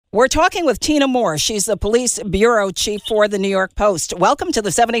We're talking with Tina Moore. She's the police bureau chief for the New York Post. Welcome to the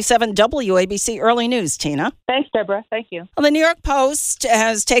 77 WABC Early News, Tina. Thanks, Deborah. Thank you. Well, the New York Post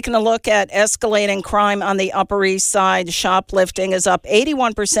has taken a look at escalating crime on the Upper East Side. Shoplifting is up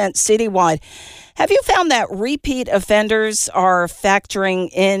 81% citywide. Have you found that repeat offenders are factoring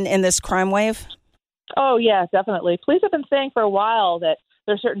in this crime wave? Oh, yeah, definitely. Police have been saying for a while that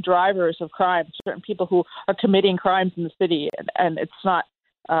there are certain drivers of crime, certain people who are committing crimes in the city, and it's not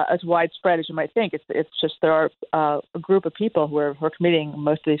as widespread as you might think. It's just there are a group of people who are committing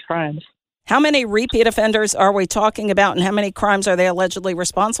most of these crimes. How many repeat offenders are we talking about, and how many crimes are they allegedly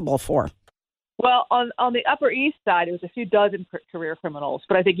responsible for? Well, on the Upper East Side, it was a few dozen career criminals,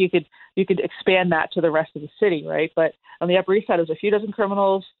 but I think you could expand that to the rest of the city, right? But on the Upper East Side, it was a few dozen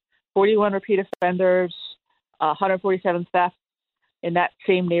criminals, 41 repeat offenders, 147 thefts in that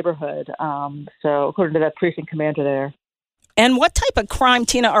same neighborhood. So according to that precinct commander there. And what type of crime,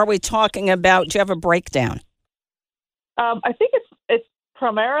 Tina, are we talking about? Do you have a breakdown? I think it's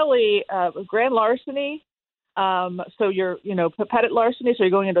primarily grand larceny. So you're, petty larceny. So you're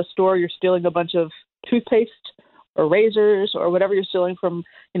going into a store, you're stealing a bunch of toothpaste or razors or whatever you're stealing from,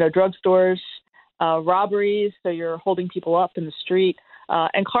 drugstores. Robberies. So you're holding people up in the street.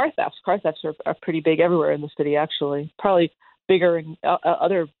 And car thefts. Car thefts are pretty big everywhere in the city, actually. Probably bigger in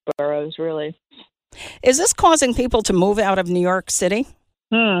other boroughs, really. Is this causing people to move out of New York City?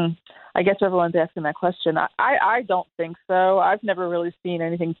 I guess everyone's asking that question. I don't think so. I've never really seen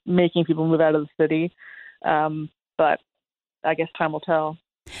anything making people move out of the city. But I guess time will tell.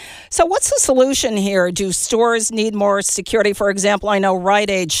 So what's the solution here? Do stores need more security? For example, I know Rite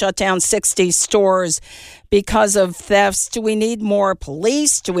Aid shut down 60 stores because of thefts. Do we need more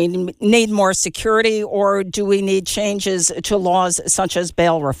police? Do we need more security? Or do we need changes to laws such as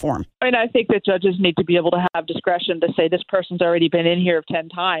bail reform? I think that judges need to be able to have discretion to say this person's already been in here 10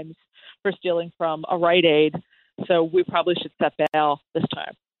 times for stealing from a Rite Aid, so we probably should set bail this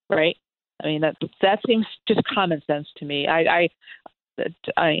time, right? That seems just common sense to me.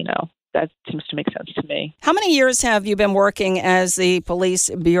 That seems to make sense to me. How many years have you been working as the police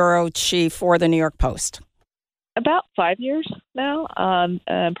bureau chief for the New York Post? About 5 years now. And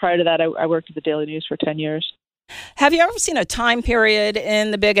prior to that, I worked at the Daily News for 10 years. Have you ever seen a time period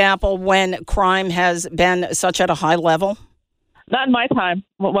in the Big Apple when crime has been such at a high level? Not in my time.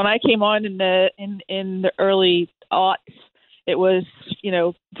 When I came on in the early aughts, it was,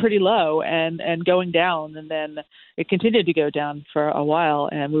 pretty low and going down. And then it continued to go down for a while.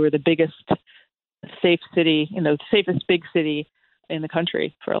 And we were the biggest safe city, the safest big city in the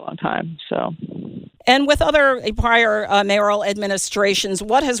country for a long time. So. And with other prior mayoral administrations,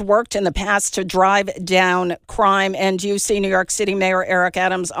 what has worked in the past to drive down crime? And do you see New York City Mayor Eric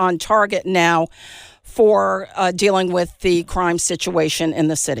Adams on target now for dealing with the crime situation in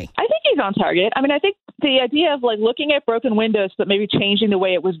the city? I think he's on target. I think the idea of looking at broken windows, but maybe changing the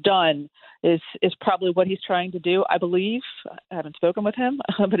way it was done is probably what he's trying to do. I believe. I haven't spoken with him,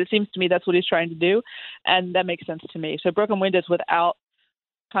 but it seems to me that's what he's trying to do, and that makes sense to me. So broken windows without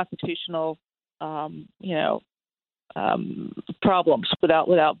constitutional, problems,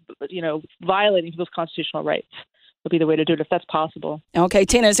 without violating people's constitutional rights would be the way to do it if that's possible. Okay,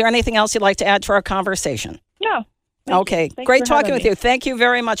 Tina, is there anything else you'd like to add to our conversation? No. Okay, great talking with you. Thank you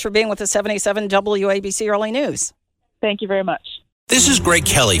very much for being with the 77 WABC Early News. Thank you very much. This is Greg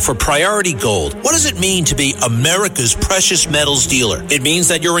Kelly for Priority Gold. What does it mean to be America's precious metals dealer? It means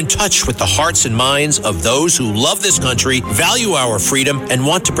that you're in touch with the hearts and minds of those who love this country, value our freedom, and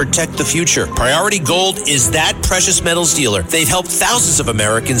want to protect the future. Priority Gold is that precious metals dealer. They've helped thousands of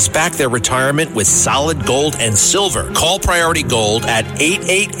Americans back their retirement with solid gold and silver. Call Priority Gold at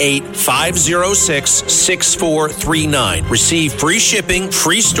 888-506-6439. Receive free shipping,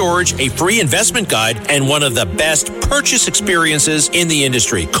 free storage, a free investment guide, and one of the best purchase experiences in the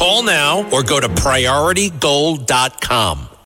industry. Call now or go to PriorityGold.com.